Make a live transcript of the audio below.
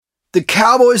The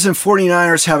Cowboys and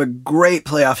 49ers have a great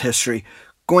playoff history.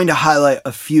 Going to highlight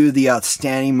a few of the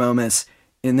outstanding moments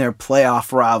in their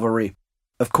playoff rivalry.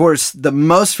 Of course, the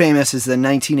most famous is the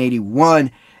 1981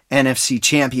 NFC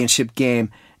Championship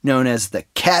game known as the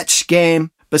Catch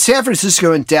Game. But San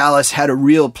Francisco and Dallas had a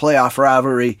real playoff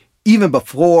rivalry even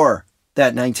before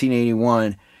that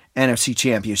 1981 NFC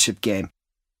Championship game.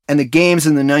 And the games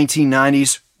in the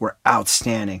 1990s were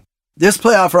outstanding. This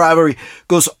playoff rivalry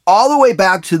goes all the way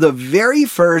back to the very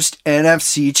first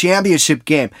NFC Championship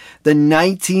game, the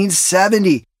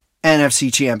 1970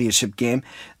 NFC Championship game.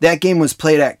 That game was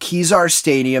played at Kezar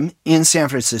Stadium in San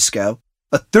Francisco.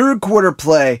 A third quarter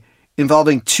play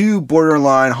involving two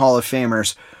borderline Hall of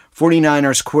Famers,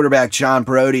 49ers quarterback John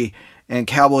Brodie and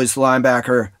Cowboys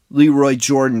linebacker Leroy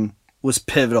Jordan, was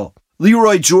pivotal.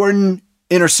 Leroy Jordan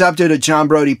intercepted a John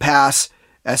Brodie pass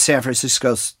at San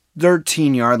Francisco's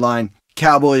 13-yard line.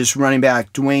 Cowboys running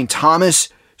back Dwayne Thomas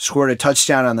scored a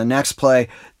touchdown on the next play.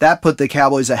 That put the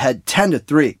Cowboys ahead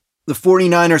 10-3. The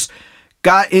 49ers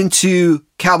got into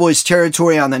Cowboys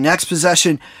territory on the next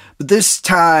possession, but this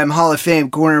time Hall of Fame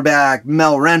cornerback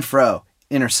Mel Renfro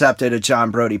intercepted a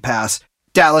John Brodie pass.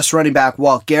 Dallas running back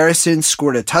Walt Garrison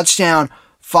scored a touchdown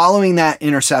following that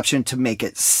interception to make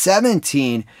it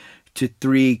 17-3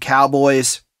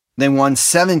 Cowboys. They won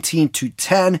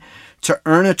 17-10 to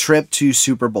earn a trip to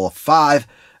Super Bowl V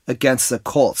against the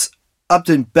Colts.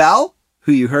 Upton Bell,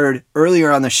 who you heard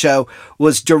earlier on the show,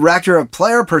 was director of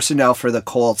player personnel for the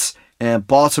Colts, and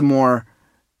Baltimore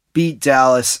beat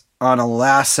Dallas on a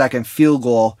last-second field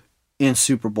goal in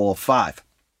Super Bowl V.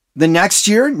 The next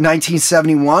year,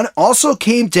 1971, also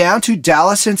came down to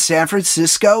Dallas and San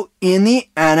Francisco in the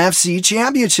NFC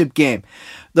Championship game.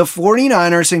 The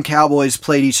 49ers and Cowboys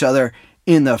played each other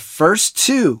in the first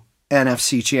two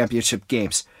NFC Championship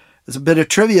games. There's a bit of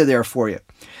trivia there for you.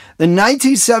 The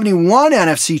 1971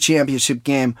 NFC Championship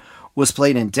game was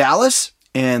played in Dallas,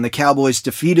 and the Cowboys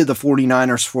defeated the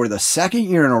 49ers for the second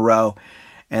year in a row,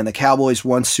 and the Cowboys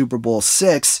won Super Bowl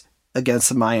VI against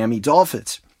the Miami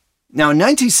Dolphins. Now, in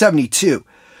 1972,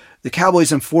 the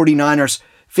Cowboys and 49ers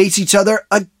face each other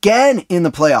again in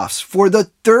the playoffs for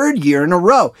the third year in a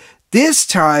row, this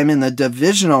time in the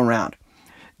divisional round.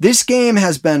 This game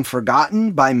has been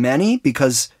forgotten by many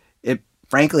because it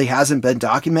frankly hasn't been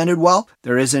documented well.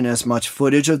 There isn't as much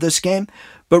footage of this game,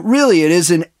 but really it is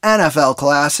an NFL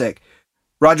classic.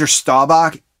 Roger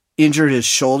Staubach injured his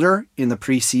shoulder in the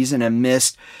preseason and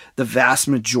missed the vast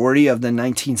majority of the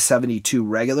 1972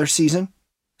 regular season.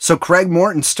 So Craig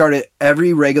Morton started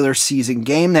every regular season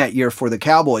game that year for the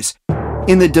Cowboys.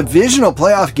 In the divisional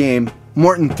playoff game,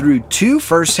 Morton threw two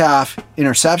first-half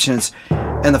interceptions,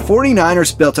 and the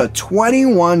 49ers built a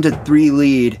 21-3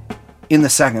 lead in the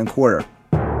second quarter.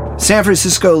 San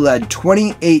Francisco led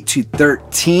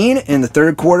 28-13 in the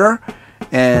third quarter,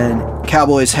 and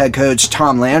Cowboys head coach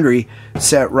Tom Landry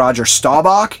sent Roger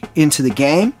Staubach into the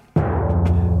game.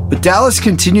 But Dallas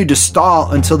continued to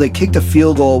stall until they kicked a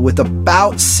field goal with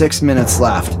about 6 minutes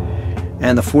left,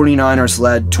 and the 49ers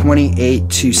led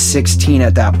 28-16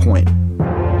 at that point.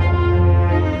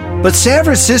 But San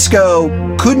Francisco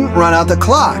couldn't run out the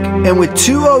clock, and with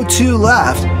 2:02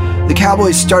 left, the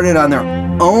Cowboys started on their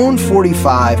own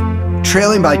 45,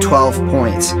 trailing by 12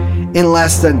 points. In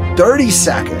less than 30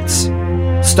 seconds,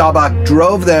 Staubach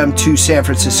drove them to San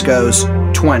Francisco's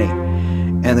 20,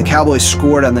 and the Cowboys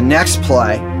scored on the next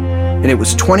play, and it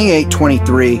was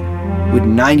 28-23 with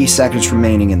 90 seconds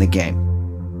remaining in the game.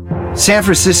 San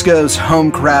Francisco's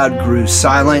home crowd grew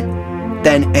silent,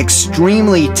 then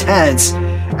extremely tense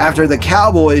after the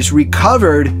Cowboys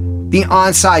recovered the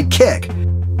onside kick.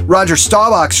 Roger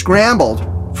Staubach scrambled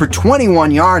for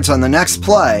 21 yards on the next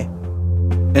play,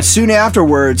 and soon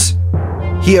afterwards,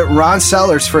 he hit Ron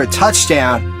Sellers for a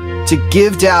touchdown to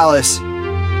give Dallas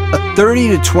a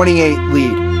 30-28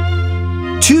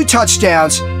 lead. 2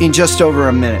 touchdowns in just over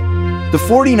a minute. The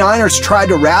 49ers tried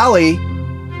to rally.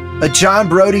 A John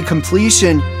Brodie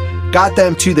completion got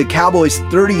them to the Cowboys'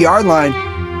 30-yard line,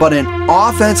 but an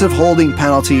offensive holding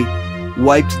penalty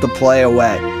wiped the play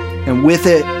away. And with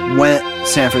it went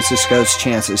San Francisco's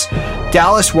chances.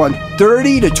 Dallas won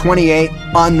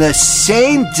 30-28 on the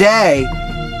same day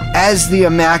as the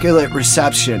Immaculate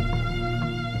Reception.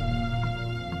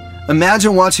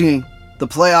 Imagine watching the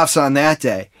playoffs on that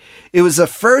day. It was the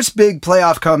first big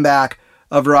playoff comeback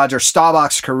of Roger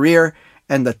Staubach's career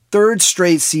and the third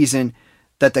straight season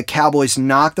that the Cowboys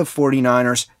knocked the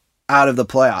 49ers out of the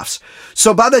playoffs.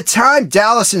 So by the time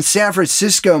Dallas and San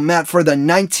Francisco met for the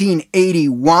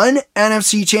 1981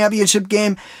 NFC Championship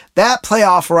game, that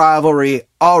playoff rivalry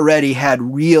already had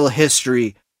real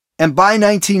history. And by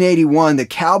 1981, the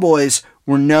Cowboys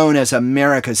were known as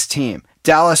America's team.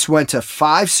 Dallas went to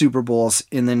 5 Super Bowls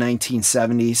in the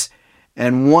 1970s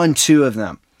and won 2 of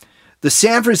them. The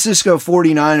San Francisco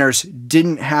 49ers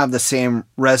didn't have the same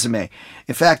resume.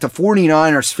 In fact, the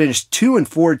 49ers finished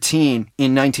 2-14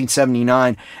 in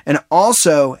 1979 and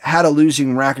also had a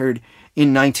losing record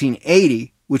in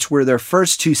 1980, which were their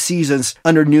first 2 seasons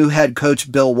under new head coach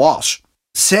Bill Walsh.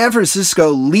 San Francisco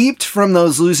leaped from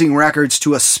those losing records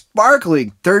to a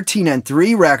sparkling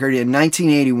 13-3 record in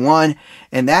 1981,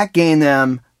 and that gained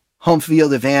them home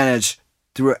field advantage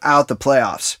throughout the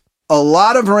playoffs. A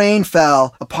lot of rain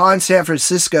fell upon San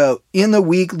Francisco in the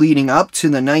week leading up to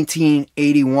the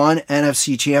 1981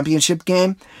 NFC Championship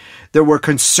game. There were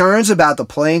concerns about the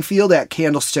playing field at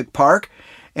Candlestick Park,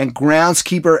 and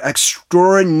groundskeeper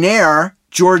extraordinaire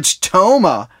George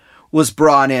Toma was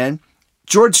brought in.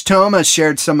 George Toma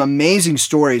shared some amazing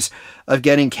stories of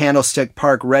getting Candlestick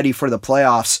Park ready for the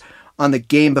playoffs on the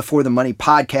Game Before the Money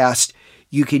podcast.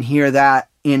 You can hear that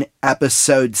in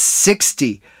episode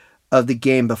 60 of the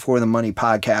Game Before the Money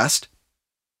podcast.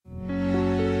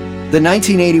 The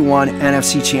 1981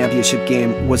 NFC Championship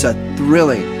game was a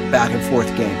thrilling back and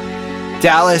forth game.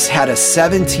 Dallas had a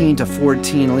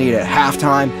 17-14 lead at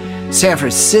halftime. San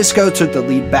Francisco took the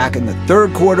lead back in the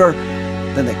third quarter.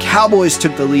 Then the Cowboys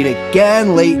took the lead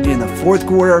again late in the fourth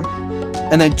quarter.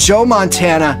 And then Joe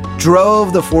Montana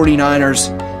drove the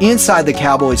 49ers inside the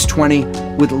Cowboys 20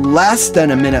 with less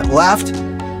than a minute left.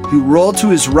 He rolled to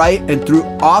his right and threw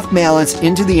off balance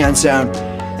into the end zone,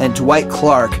 and Dwight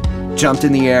Clark jumped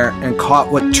in the air and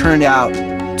caught what turned out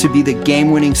to be the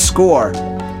game-winning score.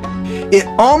 It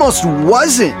almost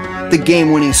wasn't the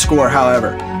game-winning score,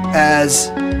 however, as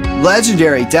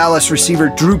legendary Dallas receiver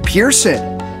Drew Pearson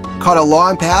caught a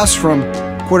long pass from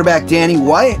quarterback Danny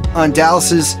White on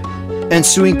Dallas's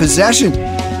ensuing possession.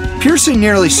 Pearson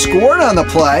nearly scored on the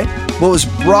play, but was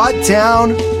brought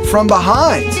down from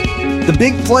behind. The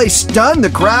big play stunned the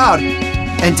crowd,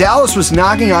 and Dallas was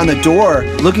knocking on the door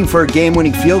looking for a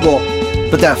game-winning field goal,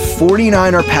 but that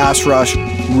 49er pass rush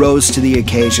rose to the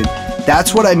occasion.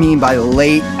 That's what I mean by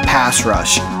late pass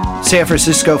rush. San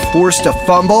Francisco forced a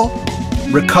fumble,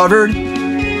 recovered,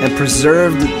 and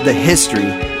preserved the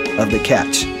history of the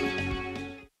catch.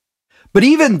 But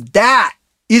even that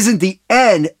isn't the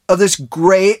end of this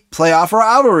great playoff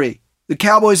rivalry. The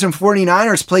Cowboys and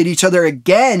 49ers played each other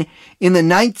again in the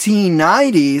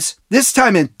 1990s, this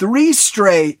time in 3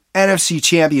 straight NFC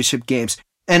Championship games.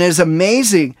 And as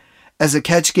amazing as the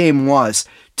catch game was,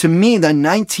 to me, the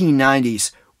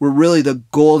 1990s were really the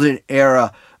golden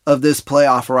era of this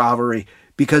playoff rivalry,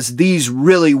 because these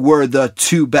really were the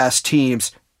 2 best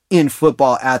teams in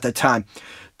football at the time.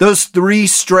 Those 3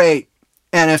 straight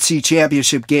NFC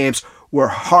Championship games were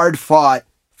hard-fought,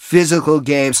 physical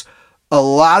games, a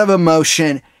lot of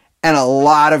emotion, and a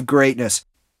lot of greatness.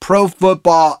 Pro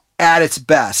football at its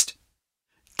best.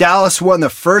 Dallas won the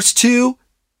first 2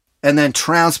 and then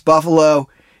trounced Buffalo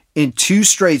in 2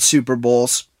 straight Super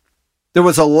Bowls. There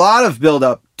was a lot of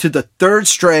buildup to the 3rd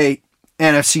straight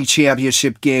NFC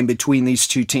Championship game between these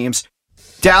 2 teams.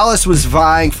 Dallas was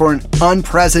vying for an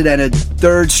unprecedented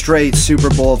 3rd straight Super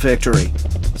Bowl victory.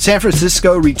 San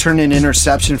Francisco returned an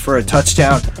interception for a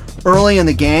touchdown early in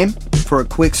the game for a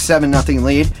quick 7-0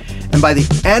 lead, and by the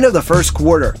end of the first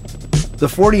quarter, the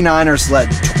 49ers led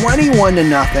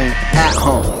 21-0 at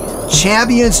home.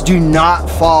 Champions do not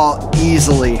fall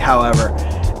easily, however,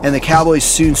 and the Cowboys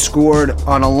soon scored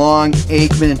on a long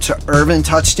Aikman to Irvin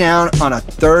touchdown on a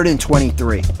 3rd and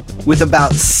 23. With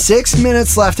about 6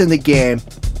 minutes left in the game,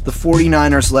 the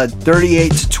 49ers led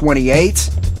 38-28.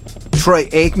 Troy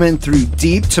Aikman threw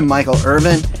deep to Michael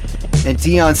Irvin, and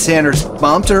Deion Sanders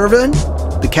bumped Irvin.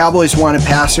 The Cowboys wanted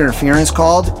pass interference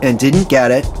called and didn't get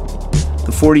it.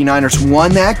 The 49ers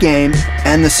won that game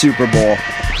and the Super Bowl.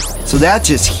 So that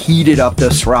just heated up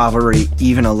this rivalry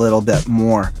even a little bit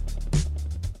more.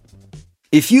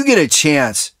 If you get a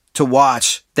chance to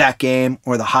watch that game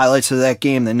or the highlights of that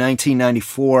game, the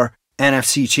 1994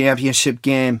 NFC Championship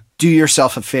game, do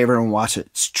yourself a favor and watch it.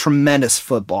 It's tremendous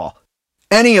football.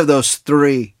 Any of those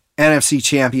 3 NFC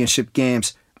Championship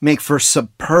games make for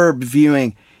superb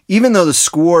viewing, even though the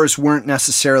scores weren't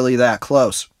necessarily that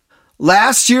close.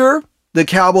 Last year, the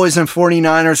Cowboys and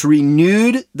 49ers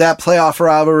renewed that playoff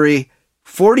rivalry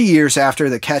 40 years after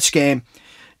the catch game.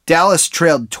 Dallas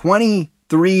trailed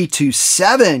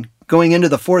 23-7 going into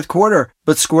the fourth quarter,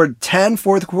 but scored 10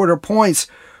 fourth quarter points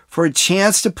for a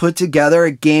chance to put together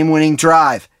a game-winning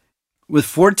drive. With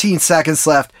 14 seconds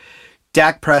left,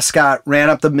 Dak Prescott ran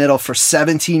up the middle for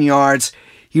 17 yards.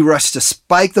 He rushed to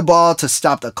spike the ball to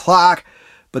stop the clock,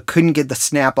 but couldn't get the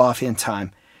snap off in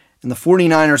time. And the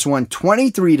 49ers won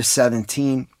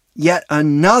 23-17 yet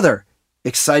another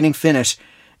exciting finish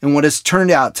in what has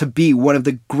turned out to be one of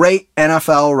the great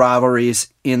NFL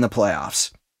rivalries in the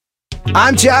playoffs.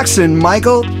 I'm Jackson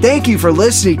Michael. Thank you for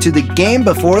listening to The Game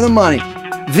Before the Money.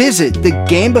 Visit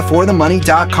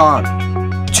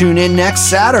thegamebeforethemoney.com. Tune in next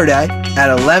Saturday at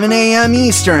 11 a.m.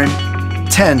 Eastern,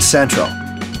 10 Central.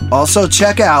 Also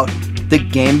check out the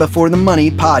Game Before the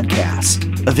Money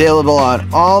podcast, available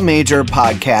on all major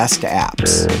podcast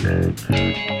apps.